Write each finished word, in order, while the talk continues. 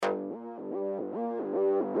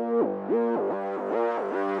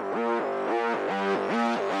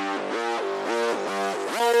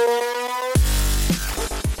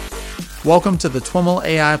Welcome to the TWIML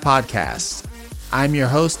AI Podcast. I'm your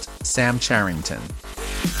host, Sam Charrington.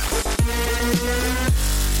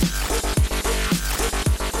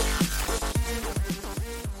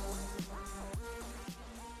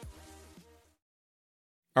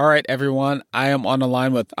 All right, everyone. I am on the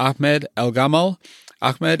line with Ahmed El-Gamal.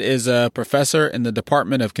 Ahmed is a professor in the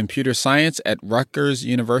Department of Computer Science at Rutgers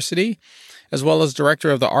University, as well as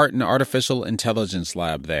director of the Art and Artificial Intelligence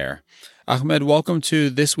Lab there. Ahmed, welcome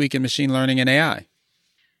to This Week in Machine Learning and AI.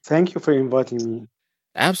 Thank you for inviting me.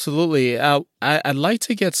 Absolutely. I'd like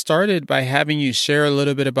to get started by having you share a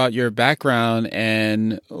little bit about your background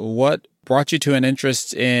and what brought you to an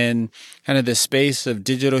interest in kind of the space of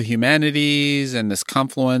digital humanities and this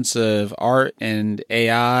confluence of art and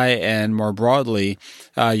AI, and more broadly,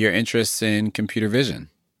 your interests in computer vision.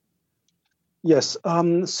 Yes.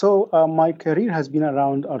 So my career has been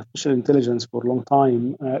around artificial intelligence for a long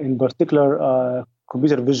time, in particular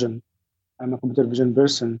computer vision. I'm a computer vision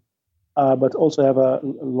person, but also have a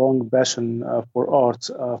long passion for art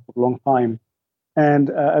for a long time.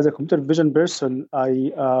 And as a computer vision person,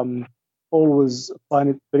 I always find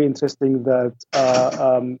it very interesting that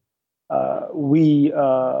we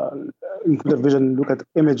in computer vision look at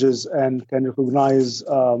images and can recognize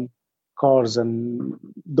cars and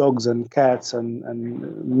dogs and cats and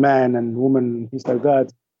man and woman, things like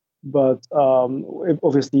that. But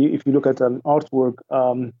obviously, if you look at an artwork,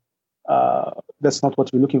 that's not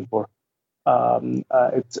what we're looking for.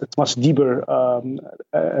 It's much deeper.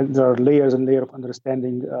 And there are layers and layers of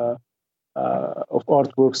understanding of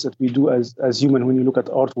artworks that we do as human when you look at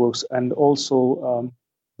artworks, and also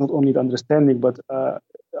not only the understanding, but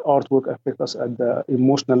artwork affects us at the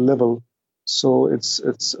emotional level. So it's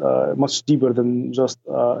much deeper than just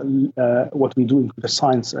what we do in computer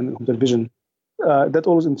science and computer vision. That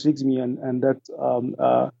always intrigues me, and that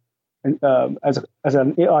as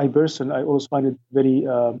an AI person, I always find it very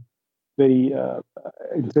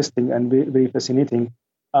interesting and very, very fascinating,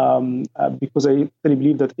 because I really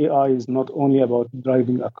believe that AI is not only about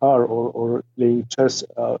driving a car or playing chess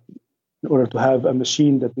in order to have a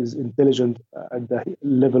machine that is intelligent at the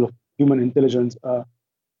level of human intelligence.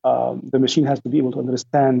 The machine has to be able to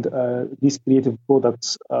understand these creative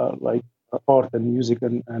products like art and music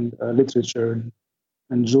and literature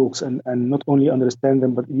and jokes, and not only understand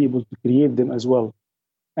them, but be able to create them as well.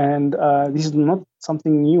 And this is not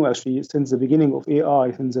something new, actually. Since the beginning of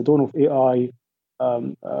AI, since the dawn of AI,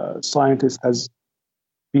 scientists has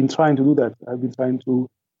been trying to do that. Have been trying to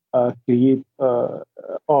create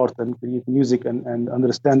art and create music and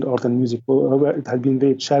understand art and music. However, it has been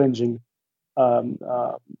very challenging. Um,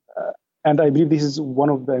 uh, and I believe this is one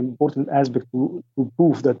of the important aspects to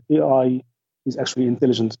prove that AI is actually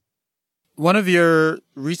intelligent. One of your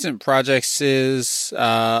recent projects is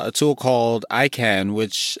a tool called ICANN,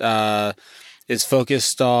 which is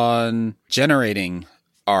focused on generating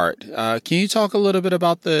art. Can you talk a little bit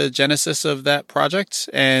about the genesis of that project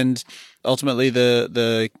and ultimately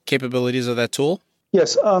the capabilities of that tool?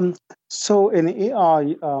 Yes. So in AI,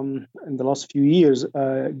 in the last few years,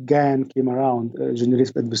 GAN came around,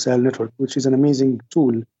 Generative Adversarial Network, which is an amazing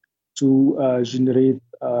tool to generate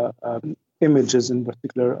images, in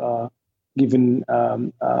particular, given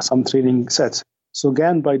some training sets. So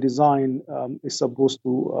GAN, by design, is supposed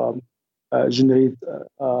to generate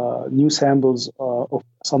new samples of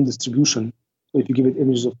some distribution. So if you give it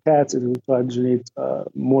images of cats, it will try to generate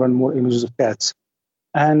more and more images of cats.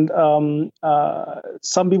 And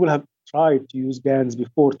some people have tried to use GANs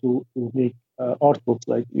before to make artworks,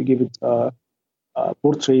 like you give it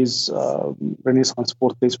portraits, Renaissance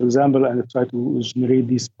portraits, for example, and try to generate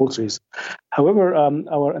these portraits. However,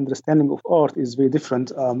 our understanding of art is very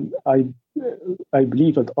different. I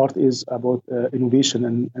believe that art is about innovation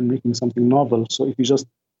and making something novel. So if you just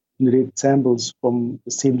generate samples from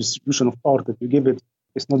the same distribution of art that you give it,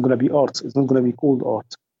 it's not going to be art. It's not going to be called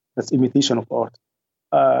art. That's imitation of art.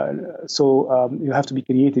 So you have to be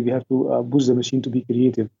creative. You have to push the machine to be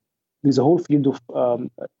creative. There's a whole field of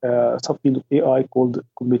subfield of AI called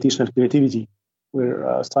computational creativity,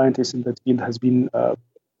 where scientists in that field has been for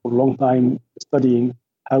a long time studying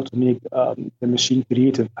how to make the machine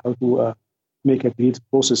creative, how to make a creative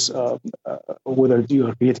process, whether you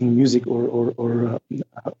are creating music or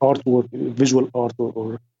artwork, visual art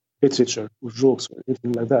or literature or jokes or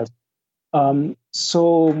anything like that.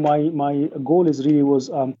 So my goal is really was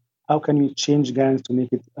how can we change GANs to make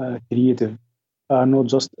it creative, not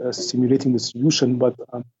just simulating distribution, but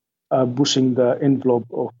pushing the envelope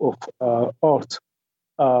of art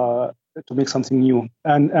to make something new.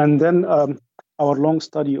 And then our long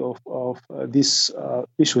study of these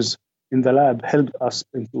issues in the lab helped us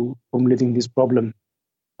into formulating this problem.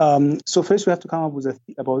 So first, we have to come up with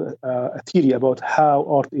a theory about how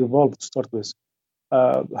art evolved to start with,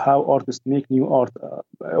 how artists make new art.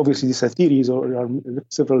 Obviously, these are theories, or there are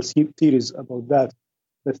several theories about that.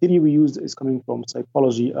 The theory we use is coming from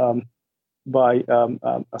psychology by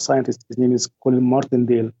a scientist. His name is Colin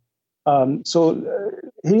Martindale.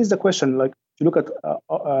 Here's the question: like, if you look at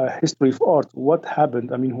history of art, what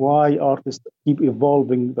happened? I mean, why artists keep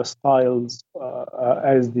evolving the styles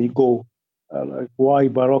as they go? Like why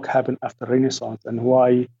Baroque happened after Renaissance, and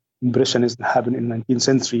why Impressionism happened in 19th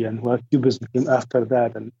century, and why Cubism came after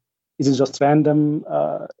that? And is it just random,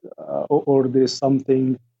 or there is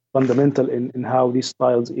something fundamental in how these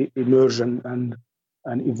styles emerge and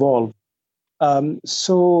evolve?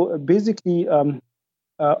 So basically,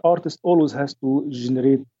 artist always has to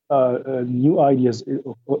generate new ideas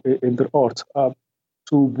in their art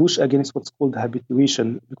to push against what's called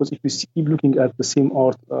habituation. Because if you keep looking at the same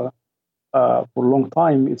art for a long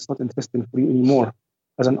time, it's not interesting for you anymore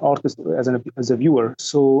as an artist, as a viewer.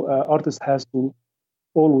 So artist has to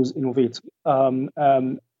always innovate.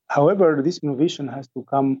 However, this innovation has to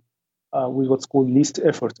come with what's called least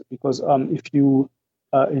effort, because if you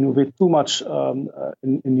innovate too much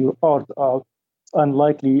in your art, it's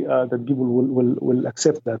unlikely that people will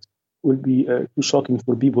accept that. Will be too shocking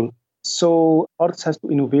for people. So artists has to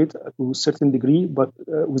innovate to a certain degree, but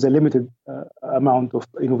with a limited amount of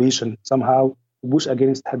innovation, somehow to push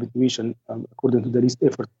against habituation, according to the least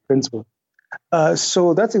effort principle.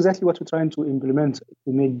 So that's exactly what we're trying to implement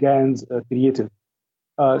to make GANs creative.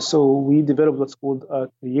 So we developed what's called a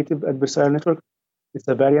creative adversarial network. It's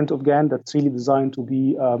a variant of GAN that's really designed to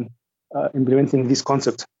be implementing this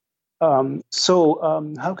concept.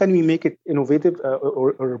 How can we make it innovative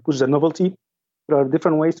or push the novelty? There are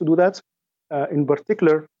different ways to do that. In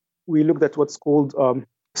particular, we looked at what's called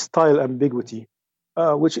style ambiguity,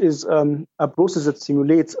 which is a process that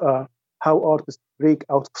simulates how artists break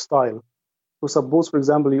out of style. So suppose, for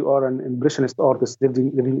example, you are an impressionist artist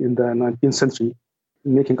living in the 19th century,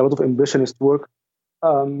 making a lot of impressionist work.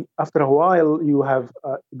 After a while, you have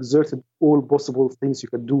exerted all possible things you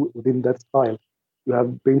could do within that style. You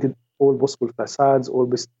have painted all possible facades,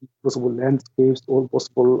 all possible landscapes, all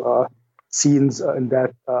possible scenes in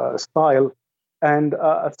that style. And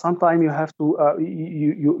at some time, you have to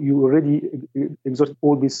you already exerted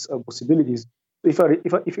all these possibilities. If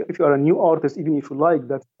you are a new artist, even if you like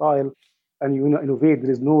that style and you innovate, there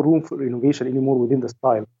is no room for innovation anymore within the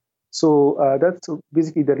style. So that's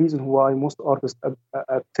basically the reason why most artists at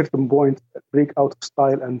a certain point break out of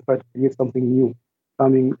style and try to create something new,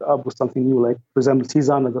 coming up with something new. Like, for example,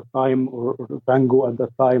 Cezanne at the time, or Van Gogh at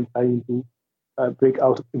that time, trying to break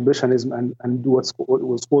out of Impressionism and do what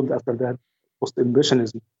was called after that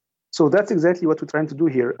post-Impressionism. So that's exactly what we're trying to do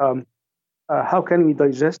here. How can we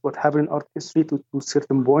digest what happened in art history to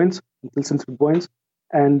certain points, until certain points,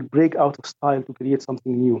 and break out of style to create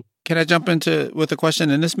something new? Can I jump into with a question?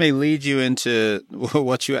 And this may lead you into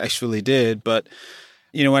what you actually did, but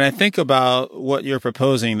when I think about what you're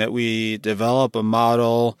proposing, that we develop a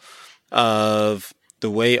model of the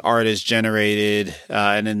way art is generated,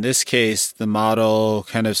 and in this case, the model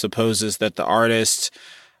kind of supposes that the artist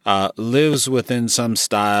lives within some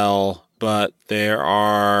style, but there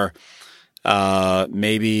are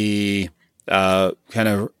maybe kind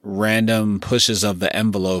of random pushes of the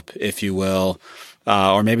envelope, if you will.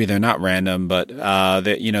 Or maybe they're not random, but an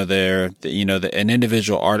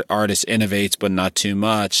individual artist innovates, but not too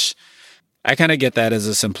much. I kind of get that as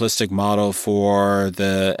a simplistic model for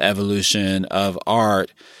the evolution of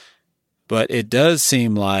art, but it does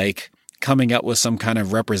seem like coming up with some kind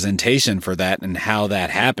of representation for that and how that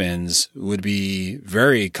happens would be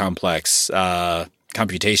very complex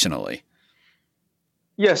computationally.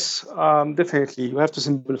 Yes, definitely. You have to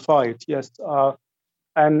simplify it. Yes.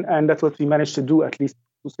 And that's what we managed to do, at least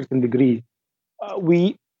to a certain degree.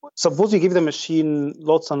 We suppose you give the machine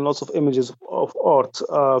lots and lots of images of art.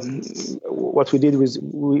 What we did was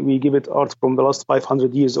we give it art from the last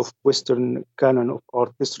 500 years of Western canon of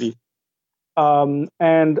art history. And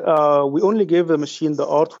we only gave the machine the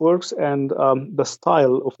artworks and the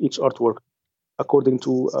style of each artwork, according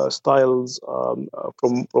to styles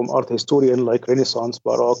from art historian like Renaissance,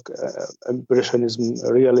 Baroque,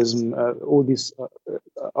 Impressionism, Realism, all these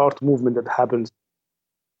art movement that happens.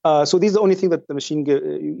 So this is the only thing that the machine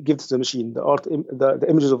gives the machine: the art, the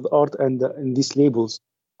images of the art, and these labels.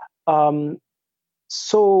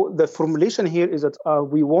 So the formulation here is that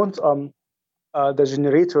we want the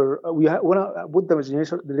generator. We want to put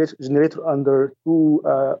the generator under two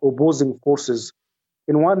opposing forces.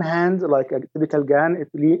 In one hand, like a typical GAN, it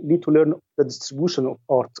need to learn the distribution of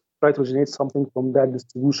art, try to generate something from that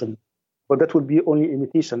distribution, but that would be only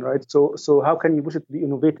imitation, right? So how can you push it to be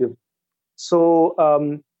innovative? So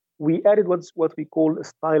we added what we call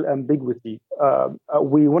style ambiguity.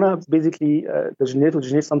 We want to basically the generator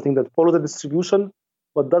generate something that follows the distribution,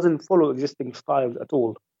 but doesn't follow existing styles at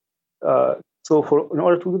all. In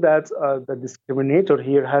order to do that, the discriminator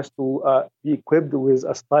here has to be equipped with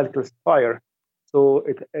a style classifier. So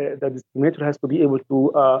the discriminator has to be able to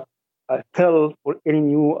tell for any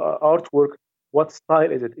new artwork what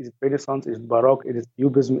style is it. Is it Renaissance? Is it Baroque? Is it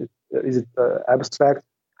Cubism? Is it abstract?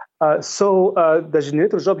 The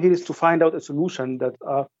generator job here is to find out a solution that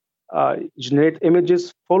generate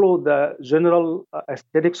images, follow the general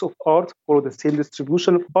aesthetics of art, follow the same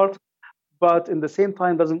distribution of art, but in the same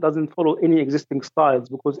time doesn't follow any existing styles,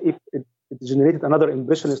 because if it generated another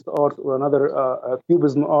impressionist art or another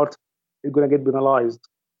cubism art, it's going to get penalized.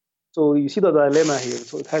 So you see the dilemma here.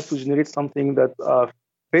 So it has to generate something that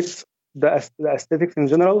fits the aesthetics in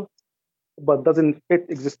general, but doesn't fit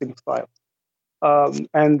existing styles.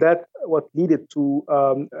 And that what needed to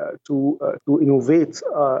innovate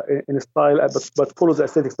in a style, but follows the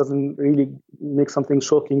aesthetics, doesn't really make something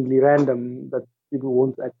shockingly random that people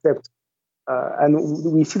won't accept. And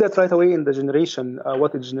we see that right away in the generation.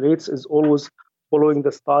 What it generates is always following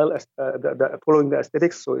the style, following the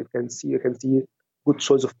aesthetics. So you can see good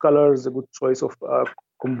choice of colors, a good choice of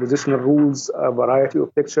compositional rules, a variety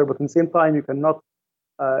of texture. But at the same time, you cannot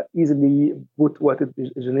easily put what it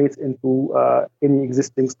generates into any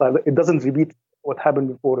existing style. It doesn't repeat what happened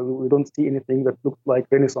before. We don't see anything that looks like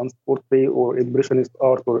Renaissance portrait or Impressionist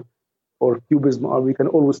art or Cubism art. We can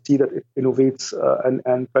always see that it innovates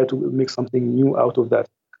and try to make something new out of that.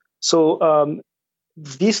 So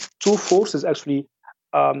these two forces actually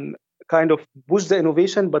kind of push the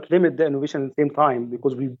innovation, but limit the innovation at the same time,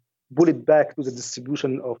 because we pull it back to the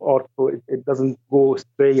distribution of art, so it doesn't go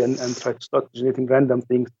astray and try to start generating random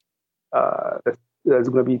things that's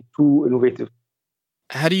going to be too innovative.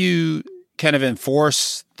 How do you kind of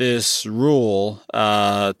enforce this rule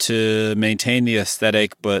to maintain the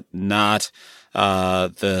aesthetic but not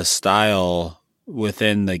the style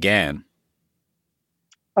within the GAN?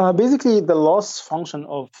 Basically, the loss function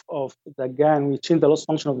of the GAN, we change the loss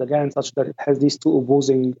function of the GAN such that it has these two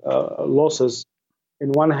opposing losses.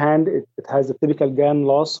 In one hand, it has the typical GAN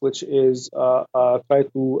loss, which is try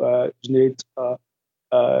to generate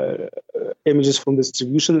images from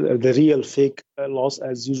distribution, the real fake loss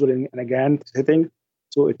as usual in a GAN setting.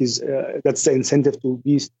 So it is that's the incentive to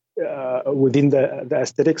be within the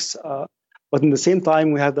aesthetics. But in the same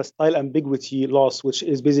time, we have the style ambiguity loss, which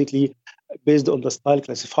is basically based on the style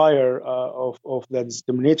classifier of the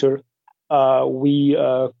discriminator. We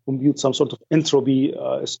compute some sort of entropy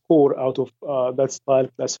score out of that style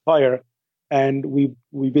classifier, and we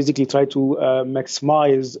basically try to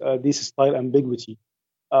maximize this style ambiguity.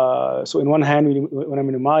 So in one hand, we want to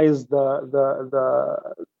minimize the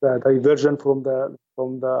diversion from the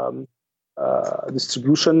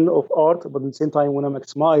distribution of art, but at the same time, we want to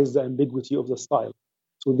maximize the ambiguity of the style.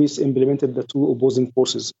 So this implemented the two opposing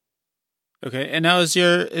forces. Okay, and now is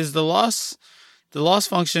the loss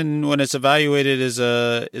function, when it's evaluated, is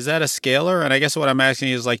that a scalar? And I guess what I'm asking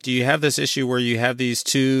is, like, do you have this issue where you have these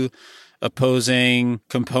two opposing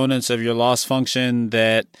components of your loss function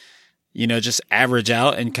that, just average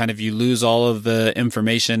out and kind of you lose all of the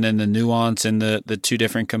information and the nuance in the two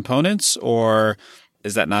different components? Or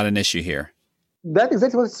is that not an issue here? That's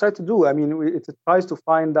exactly what it's trying to do. I mean, it tries to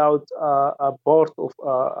find out a part of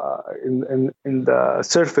in the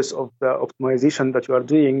surface of the optimization that you are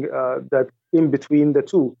doing that in between the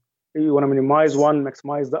two. You want to minimize one,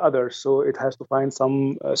 maximize the other. So it has to find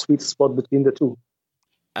some sweet spot between the two.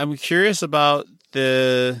 I'm curious about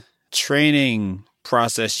the training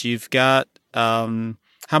process. You've got how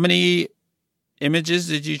many images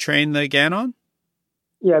did you train the GAN on?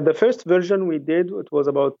 Yeah, the first version we did, it was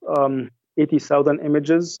about 80,000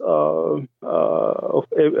 images from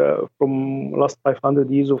last 500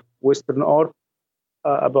 years of Western art,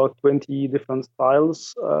 about 20 different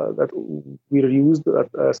styles that we reused,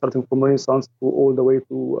 starting from Renaissance to all the way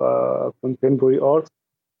to contemporary art.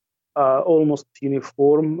 Almost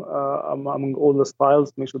uniform among all the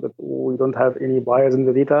styles, make sure that we don't have any bias in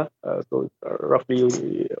the data. So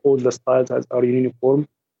roughly all the styles are uniform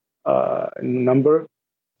in number.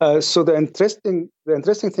 So the interesting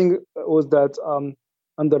thing was that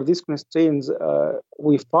under these constraints,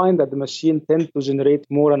 we find that the machine tends to generate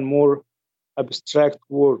more and more abstract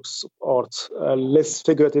works of art, less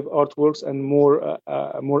figurative artworks, and more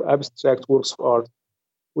abstract works of art,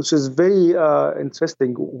 which is very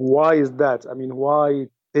interesting. Why is that? I mean, why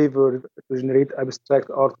favor to generate abstract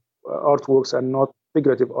artworks and not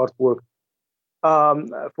figurative artwork?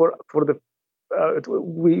 For the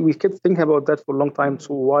we kept thinking about that for a long time.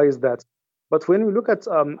 So why is that? But when we look at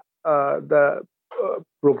the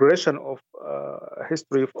progression of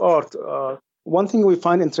history of art, one thing we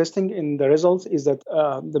find interesting in the results is that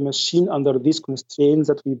the machine, under these constraints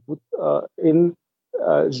that we put in,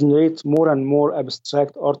 generates more and more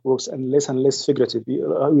abstract artworks and less figurative.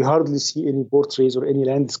 We hardly see any portraits or any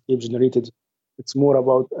landscape generated. It's more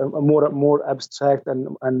about more abstract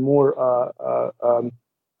and more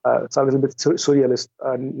it's a little bit surrealist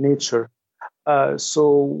nature.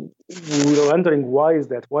 So we were wondering why is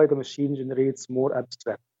that? Why the machine generates more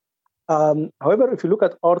abstract? However, if you look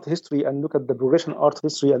at art history and look at the progression art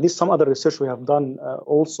history, and this is some other research we have done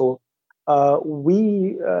also,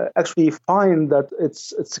 we actually find that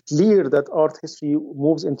it's clear that art history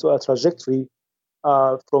moves into a trajectory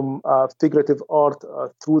from figurative art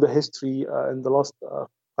through the history in the last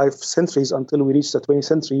 5 centuries until we reach the 20th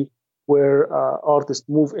century, where artists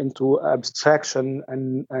move into abstraction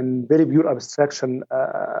and very pure abstraction,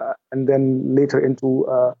 and then later into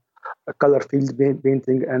color field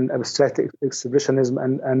painting and abstract expressionism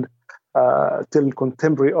and till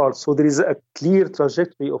contemporary art. So there is a clear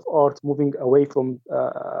trajectory of art moving away from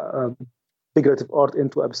figurative art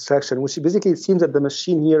into abstraction, which basically it seems that the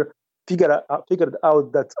machine here figured out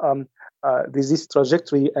that there's this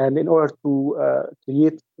trajectory, and in order to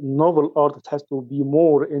create novel art, it has to be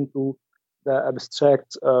more into the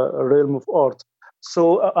abstract realm of art.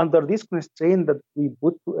 So under this constraint that we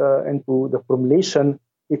put into the formulation,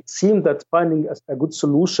 it seemed that finding a good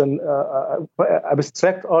solution,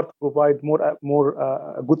 abstract art provide more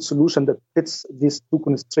a good solution that fits these two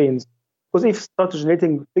constraints. Because if you start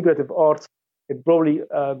generating figurative art, it's probably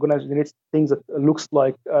going to generate things that looks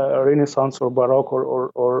like Renaissance or Baroque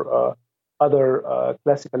or other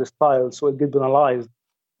classical styles, so it gets banalized.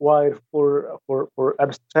 While for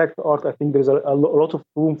abstract art, I think there's a lot of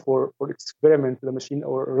room for experiment with the machine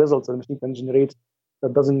or results that the machine can generate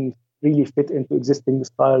that doesn't really fit into existing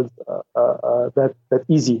styles that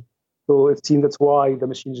easy. So it seems that's why the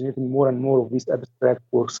machine is generating more and more of these abstract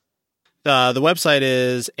works. The website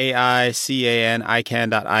is aican.io,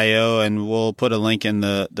 and we'll put a link in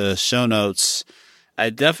the show notes. I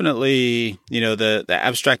definitely, the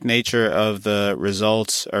abstract nature of the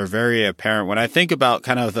results are very apparent. When I think about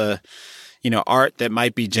kind of the, art that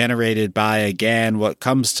might be generated by a GAN, what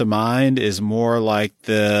comes to mind is more like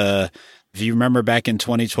if you remember back in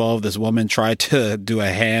 2012, this woman tried to do a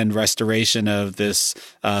hand restoration of this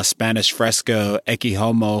Spanish fresco, Ecce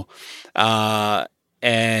Homo,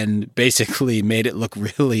 and basically made it look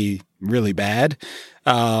really, really bad.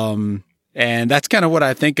 And that's kind of what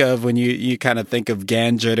I think of when you kind of think of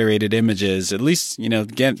GAN-generated images. At least,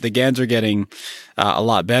 the GANs are getting a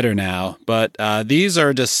lot better now. But these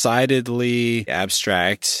are decidedly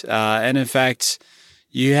abstract. And in fact,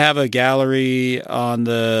 you have a gallery on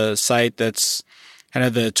the site that's kind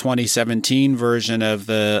of the 2017 version of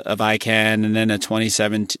ICANN, and then a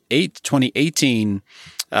 2018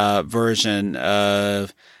 version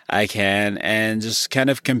of ICANN, and just kind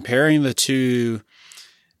of comparing the two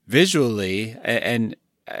visually. And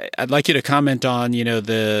I'd like you to comment on,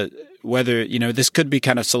 whether, this could be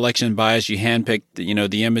kind of selection bias. You handpicked,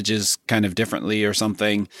 the images kind of differently or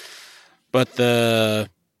something, but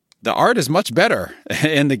the art is much better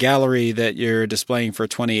in the gallery that you're displaying for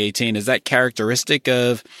 2018. Is that characteristic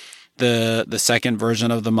of the second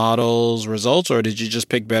version of the model's results, or did you just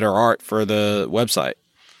pick better art for the website?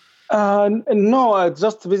 No,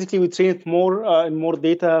 just basically we train it more and more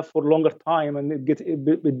data for longer time, and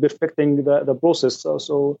it perfecting the process.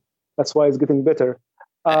 So that's why it's getting better.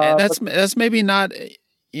 That's maybe not,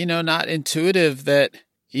 not intuitive. That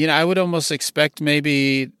I would almost expect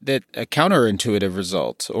maybe that a counterintuitive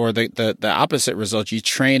result or the opposite result. You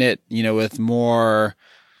train it, with more.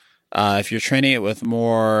 If you're training it with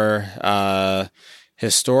more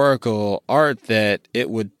historical art, that it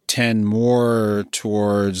would tend more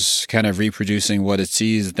towards kind of reproducing what it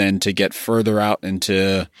sees than to get further out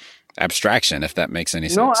into abstraction, if that makes any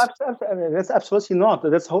sense. No, that's absolutely not.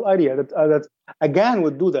 That's the whole idea. That a GAN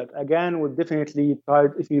would do that. A GAN would definitely try,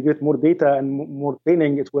 if you get more data and more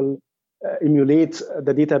training, it will emulate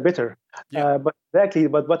the data better. Yeah. But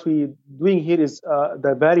what we're doing here is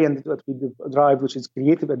the variant that we drive, which is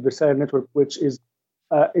creative adversarial network, which is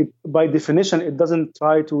by definition, it doesn't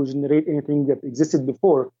try to generate anything that existed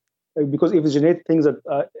before. Because if you generate things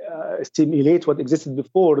that stimulate what existed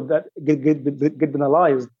before, that get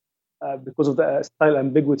penalized because of the style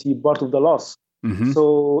ambiguity part of the loss. Mm-hmm.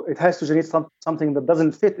 So it has to generate something that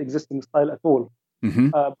doesn't fit existing style at all,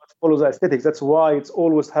 but follows the aesthetics. That's why it's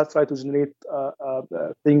always has tried to generate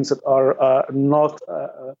things that are not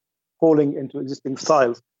falling into existing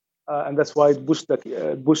styles, and that's why it pushed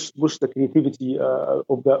the creativity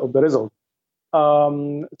of the result.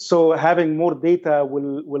 So having more data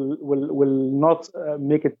will not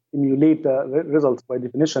make it emulate the results by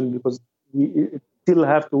definition, because we still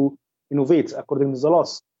have to innovate according to the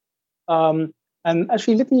laws. And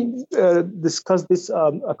actually, let me discuss this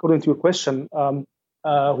according to your question.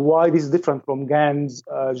 Why this is different from GAN's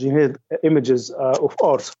generated images of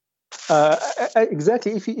art?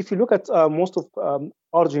 Exactly. If you look at most of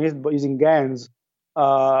art generated by using GANs,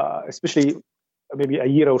 especially maybe a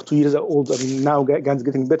year or 2 years old, I mean, now GAN's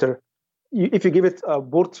getting better. If you give it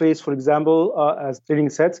portraits, for example, as training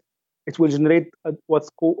sets, it will generate what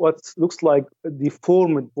looks like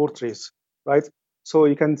deformed portraits, right? So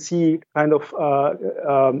you can see kind of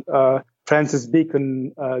Francis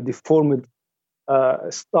Bacon deformed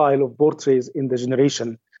style of portraits in the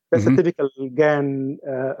generation. That's the typical GAN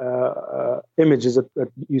images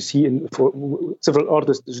that you see for several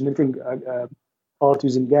artists generating art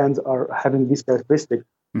using GANs are having this characteristic.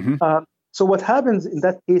 So what happens in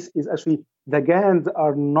that case is actually the GANs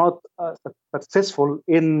are not successful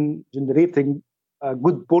in generating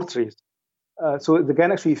good portraits. So the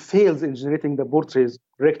GAN actually fails in generating the portraits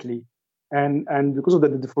correctly. And because of the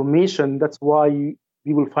deformation, that's why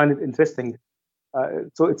we will find it interesting.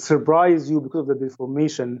 So it surprises you because of the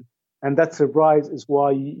deformation, and that surprise is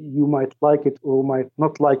why you might like it or might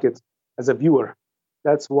not like it as a viewer.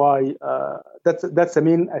 That's why that's the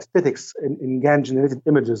main aesthetics in GAN generated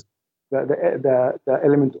images, the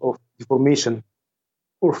element of deformation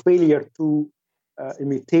or failure to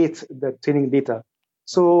imitate the training data.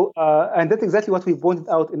 So and that's exactly what we pointed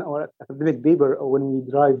out in our academic paper when we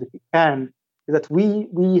derived the GAN, that we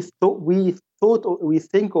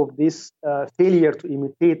think of this failure to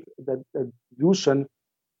imitate the illusion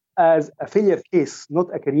as a failure case,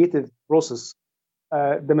 not a creative process.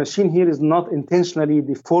 The machine here is not intentionally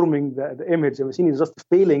deforming the image. The machine is just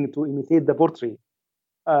failing to imitate the portrait.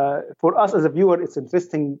 For us as a viewer, it's an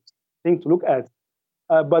interesting thing to look at.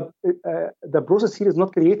 But the process here is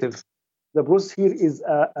not creative. The process here is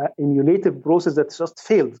an emulative process that just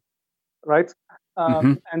failed, right?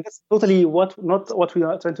 And that's totally not what we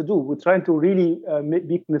are trying to do. We're trying to really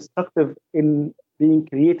be constructive in being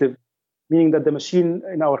creative, meaning that the machine,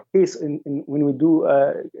 in our case, when we do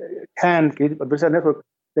CAN, Creative Adversarial Network,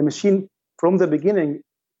 the machine from the beginning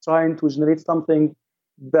trying to generate something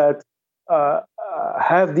that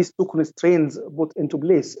have these two constraints put into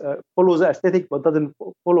place, follows the aesthetic but doesn't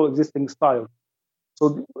follow existing style.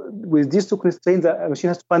 So with these two constraints, a machine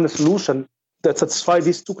has to find a solution that satisfies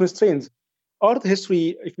these two constraints. Art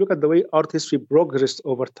history, if you look at the way art history progressed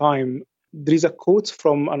over time, there is a quote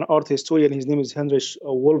from an art historian, his name is Heinrich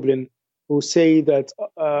Wöblin, who say that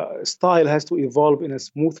style has to evolve in a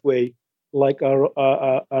smooth way, like a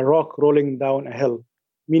rock rolling down a hill,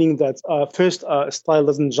 meaning that first style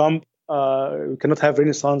doesn't jump. We cannot have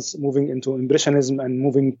Renaissance moving into Impressionism and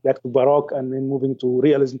moving back to Baroque and then moving to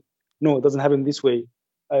Realism. No, it doesn't happen this way.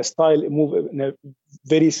 Style move in a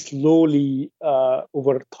very slowly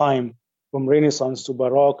over time, from Renaissance to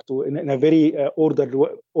Baroque to in a very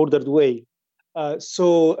ordered way.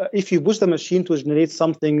 So if you push the machine to generate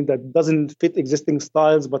something that doesn't fit existing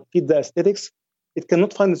styles but fit the aesthetics, it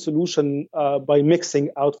cannot find a solution by mixing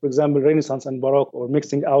out, for example, Renaissance and Baroque, or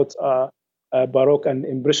mixing out Baroque and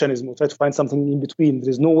Impressionism, or try to find something in between. There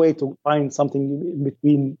is no way to find something in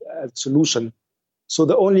between solution. So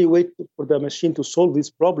the only way for the machine to solve this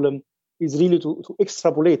problem is really to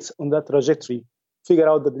extrapolate on that trajectory, figure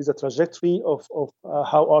out that there is a trajectory of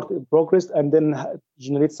how art progressed, and then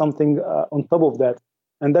generate something on top of that.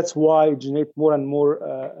 And that's why it generates more and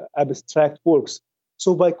more abstract works.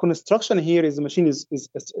 So by construction here, is the machine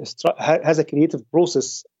has a creative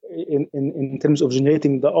process in terms of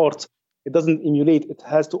generating the art. It doesn't emulate. It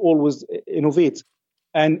has to always innovate.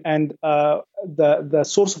 And the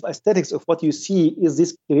source of aesthetics of what you see is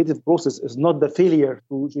this creative process. Is not the failure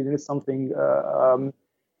to generate something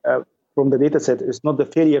from the data set. It's not the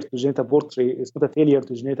failure to generate a portrait. It's not a failure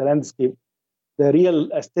to generate a landscape. The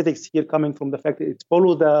real aesthetics here coming from the fact that it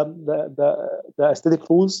follows the aesthetic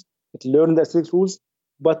rules, it learns the aesthetic rules,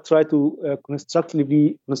 but try to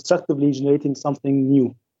constructively generating something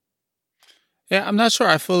new. Yeah, I'm not sure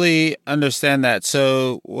I fully understand that.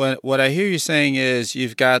 So what I hear you saying is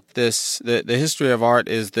you've got this, the history of art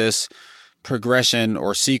is this progression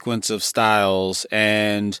or sequence of styles,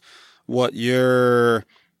 and what your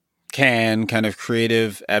CAN, kind of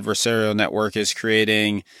creative adversarial network, is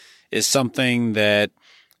creating is something that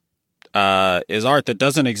is art that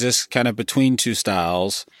doesn't exist kind of between two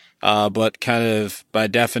styles, but kind of by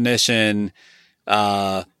definition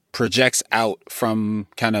projects out from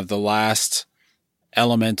kind of the last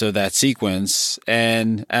element of that sequence.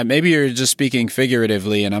 And maybe you're just speaking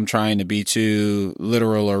figuratively and I'm trying to be too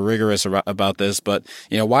literal or rigorous about this, but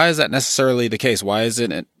why is that necessarily the case? Why is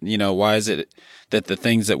it that the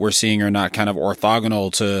things that we're seeing are not kind of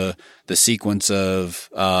orthogonal to the sequence of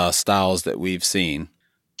styles that we've seen?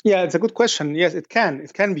 Yeah, it's a good question. Yes, it can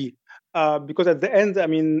be. Because at the end, I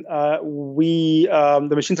mean,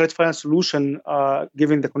 the machine tries to find a solution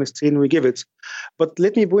given the constraint we give it. But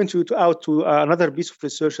let me point you out to another piece of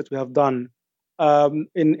research that we have done.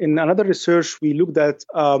 In another research, we looked at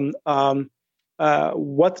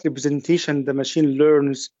what representation the machine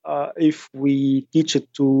learns if we teach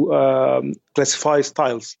it to classify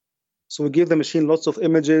styles. So we give the machine lots of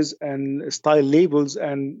images and style labels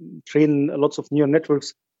and train lots of neural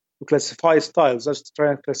networks to classify styles, just to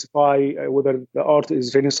try and classify whether the art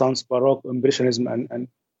is Renaissance, Baroque, Impressionism, and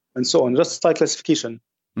so on, just style classification.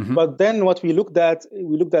 Mm-hmm. But then what we looked at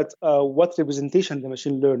what representation the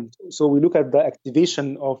machine learned. So we look at the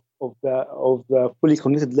activation of the fully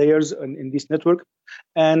connected layers in this network,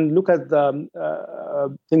 and look at the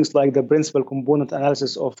things like the principal component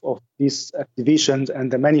analysis of these activations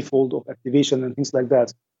and the manifold of activation and things like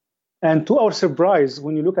that. And to our surprise,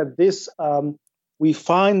 when you look at this, we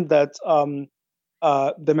find that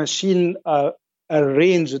the machine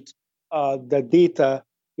arranged the data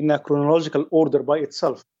in a chronological order by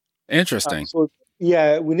itself. Interesting.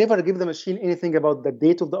 We never give the machine anything about the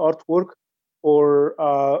date of the artwork, or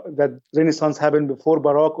that Renaissance happened before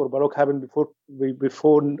Baroque, or Baroque happened before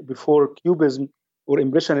Cubism or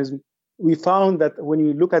Impressionism. We found that when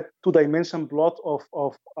you look at two-dimension plot of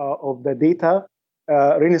the data,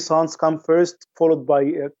 Renaissance comes first, followed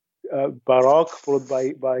by Baroque, followed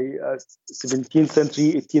by 17th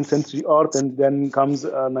century, 18th century art, and then comes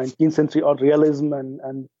 19th century art, realism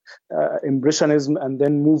and Impressionism, and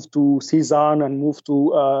then move to Cezanne and move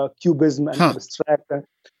to Cubism and abstract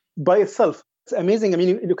by itself. It's amazing. I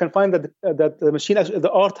mean, you can find that the machine,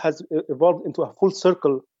 the art has evolved into a full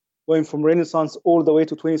circle, going from Renaissance all the way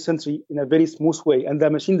to 20th century in a very smooth way, and the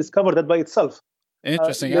machine discovered that by itself.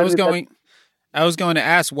 Interesting. I was going to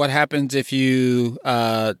ask what happens if you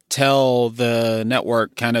tell the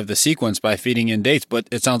network kind of the sequence by feeding in dates, but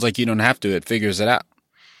it sounds like you don't have to. It figures it out.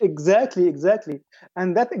 Exactly.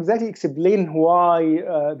 And that exactly explains why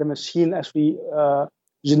the machine actually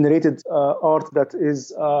generated art that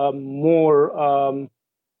is more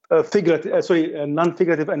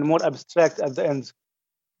non-figurative and more abstract at the end.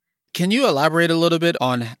 Can you elaborate a little bit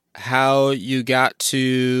on how you got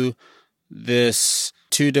to this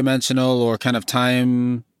two-dimensional or kind of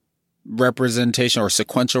time representation or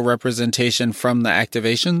sequential representation from the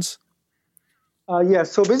activations?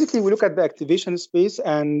 So basically we look at the activation space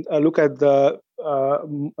and look at the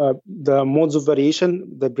modes of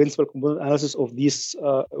variation, the principal component analysis of this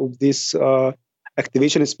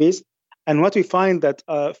activation space. And what we find that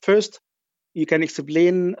first, you can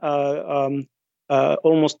explain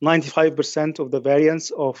almost 95% of the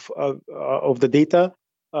variance of the data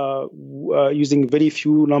using very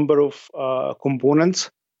few number of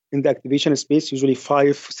components in the activation space, usually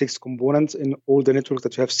 5-6 components in all the networks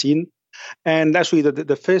that you have seen. And actually,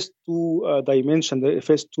 the first two dimensions, the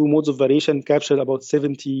first two modes of variation captured about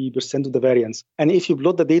 70% of the variance. And if you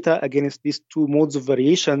plot the data against these two modes of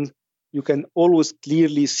variation, you can always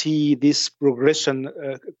clearly see this progression,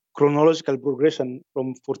 chronological progression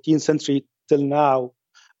from 14th century till now,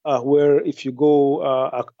 where if you go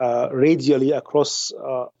radially across,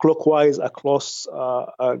 clockwise across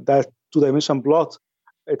that two-dimension plot,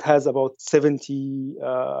 it has about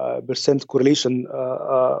 70% correlation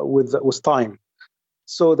with time.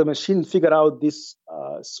 So the machine figured out this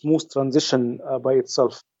smooth transition by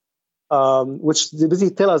itself, which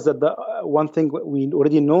basically tells us that the one thing we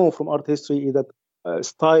already know from art history is that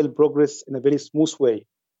style progress in a very smooth way.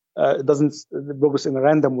 It doesn't progress in a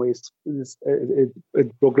random way.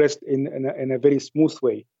 It progressed in a very smooth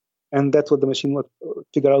way. And that's what the machine would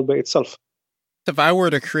figure out by itself. If I were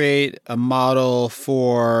to create a model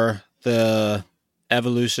for the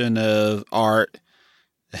evolution of art,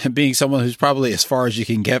 being someone who's probably as far as you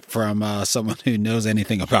can get from someone who knows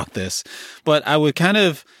anything about this, but I would kind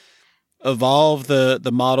of evolve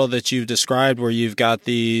the model that you've described, where you've got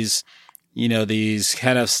these, these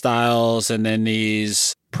kind of styles and then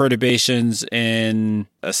these perturbations in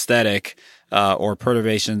aesthetic or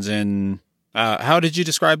perturbations in, how did you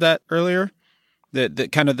describe that earlier? The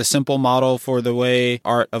kind of the simple model for the way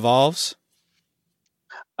art evolves?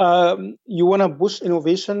 You want to push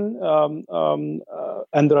innovation,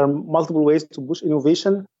 and there are multiple ways to push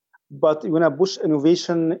innovation, but you want to push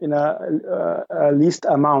innovation in a least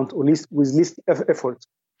amount or with least effort.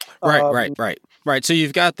 Right, right, right, right. So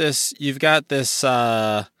you've got this, this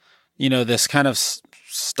kind of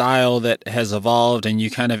style that has evolved, and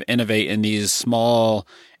you kind of innovate in these small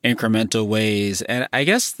incremental ways. And I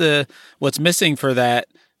guess the what's missing for that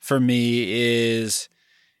for me is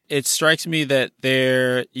it strikes me that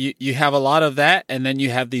you have a lot of that, and then you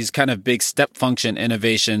have these kind of big step function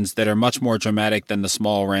innovations that are much more dramatic than the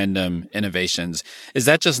small random innovations. Is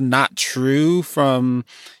that just not true from,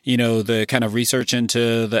 the kind of research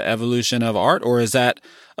into the evolution of art, or is that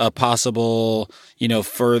a possible,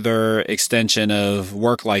 further extension of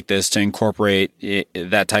work like this to incorporate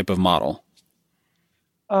that type of model?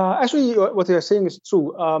 Actually, what you're saying is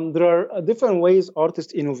true. There are different ways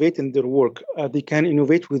artists innovate in their work. They can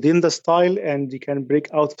innovate within the style, and they can break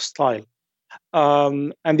out of style.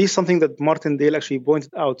 And this is something that Martin Dale actually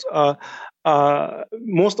pointed out.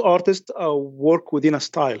 Most artists work within a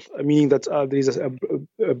style, meaning that there is a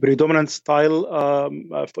predominant style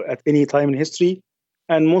at any time in history.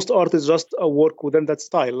 And most artists just work within that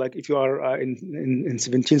style. Like if you are in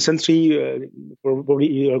 17th century, probably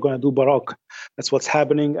you're going to do Baroque. That's what's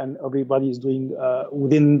happening, and everybody is doing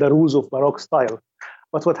within the rules of Baroque style.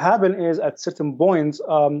 But what happened is at certain points,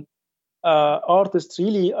 artists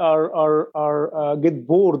really are get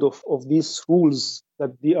bored of these rules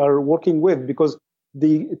that they are working with, because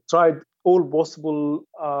they tried all possible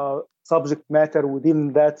subject matter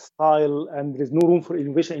within that style, and there is no room for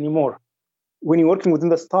innovation anymore. When you're working within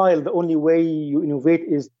the style, the only way you innovate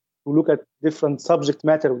is to look at different subject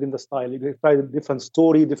matter within the style. You try a different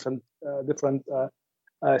story, different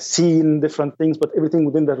scene, different things, but everything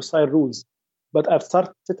within the style rules. But at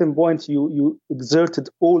certain point, you exerted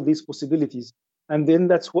all these possibilities, and then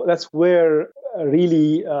that's where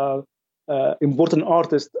really important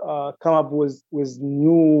artists come up with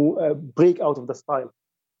new break out of the style.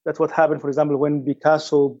 That's what happened, for example, when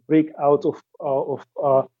Picasso break out of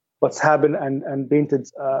what's happened and painted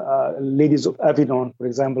Ladies of Avignon, for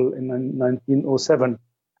example, in 1907,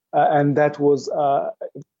 and that was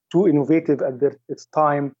too innovative at its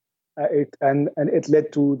time. It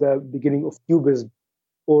led to the beginning of Cubism,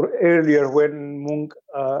 or earlier when Munch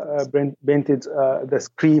painted the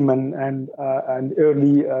Scream and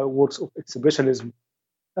early works of expressionism.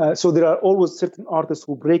 So there are always certain artists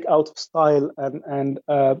who break out of style, and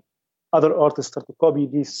other artists start to copy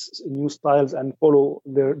these new styles and follow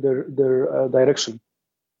their direction.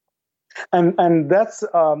 And that's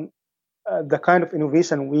the kind of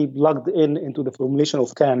innovation we plugged into the formulation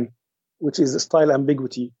of CAN, which is style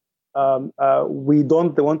ambiguity. We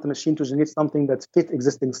don't want the machine to generate something that fits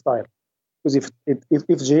existing style, because if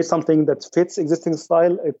it generates something that fits existing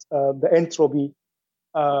style, the entropy,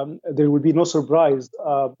 there will be no surprise.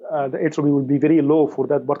 The entropy will be very low for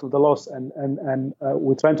that part of the loss, and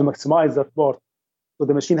we're trying to maximize that part. So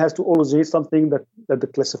the machine has to always generate something that the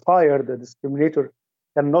classifier, the discriminator,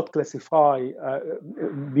 cannot classify,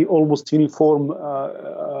 be almost uniform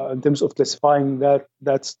in terms of classifying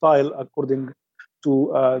that style according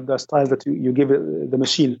to the style that you give the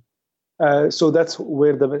machine. So that's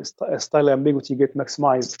where the style ambiguity get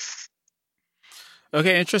maximized.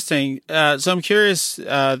 Okay, interesting. So I'm curious.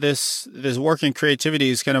 This work in creativity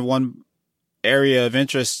is kind of one area of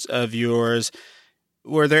interest of yours.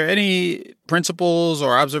 Were there any principles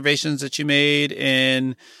or observations that you made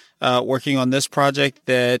in working on this project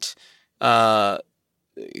that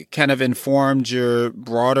kind of informed your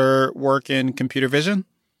broader work in computer vision?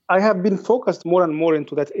 I have been focused more and more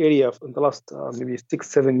into that area in the last maybe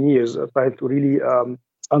 6-7 years, trying to really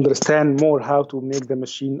understand more how to make the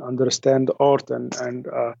machine understand art, and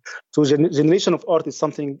so generation of art is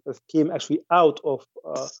something that came actually out of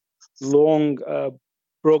long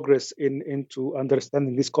progress into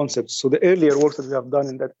understanding these concepts. So the earlier work that we have done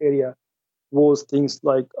in that area was things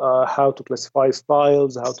like how to classify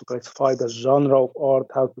styles, how to classify the genre of art,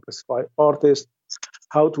 how to classify artists,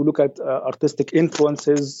 how to look at artistic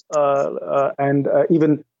influences, and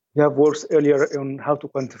even we have works earlier on how to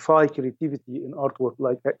quantify creativity in artwork.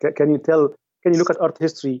 Like, can you look at art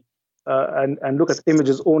history and look at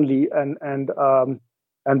images only, and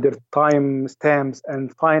their time stamps,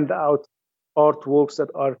 and find out artworks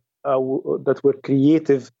that were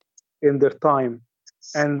creative in their time.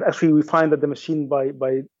 And actually, we find that the machine,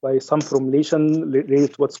 by some formulation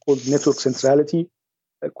related to what's called network centrality,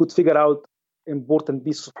 could figure out important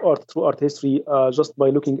pieces of art through art history just by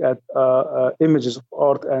looking at images of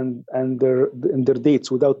art and their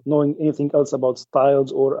dates, without knowing anything else about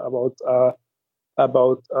styles or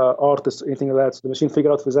about artists or anything like that. So the machine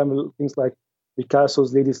figured out, for example, things like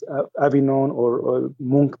Picasso's Ladies Avignon, or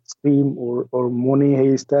Munch's Scream, or Monet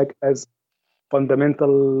Haystack as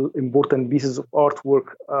fundamental important pieces of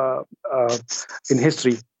artwork in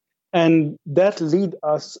history. And that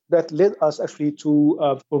led us actually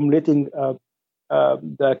to formulating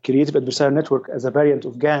the creative adversarial network as a variant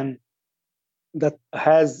of GAN that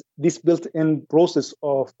has this built-in process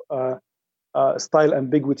of style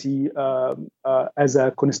ambiguity as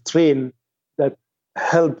a constraint that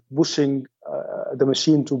help pushing the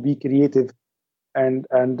machine to be creative and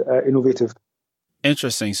innovative.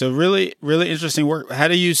 Interesting. So really, really interesting work. How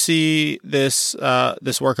do you see this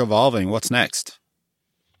work evolving? What's next?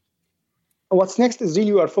 What's next is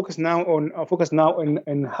really we are focused now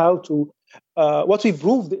on how to. What we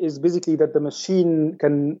proved is basically that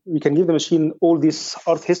we can give the machine all this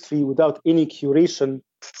art history without any curation,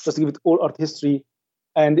 just give it all art history,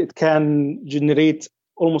 and it can generate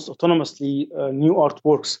almost autonomously new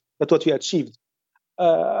artworks. That's what we achieved.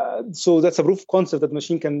 So that's a proof of concept that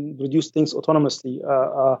machine can produce things autonomously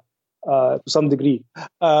to some degree.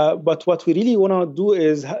 But what we really want to do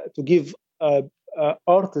is to give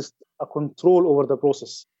artists a control over the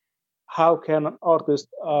process. How can an artist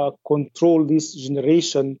control this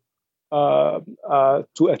generation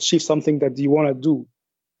to achieve something that you want to do,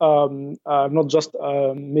 not just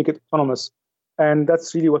make it autonomous? And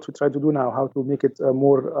that's really what we try to do now, how to make it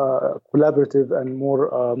more collaborative and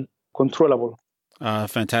more controllable.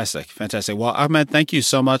 Fantastic. Fantastic. Well, Ahmed, thank you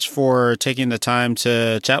so much for taking the time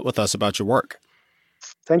to chat with us about your work.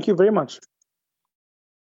 Thank you very much.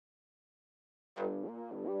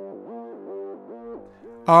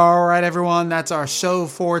 All right, everyone, that's our show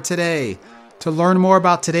for today. To learn more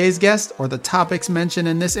about today's guest or the topics mentioned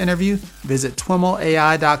in this interview, visit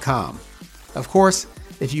TWIMLAI.com. Of course,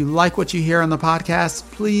 if you like what you hear on the podcast,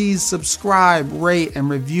 please subscribe, rate,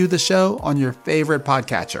 and review the show on your favorite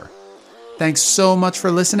podcatcher. Thanks so much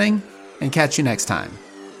for listening, and catch you next time.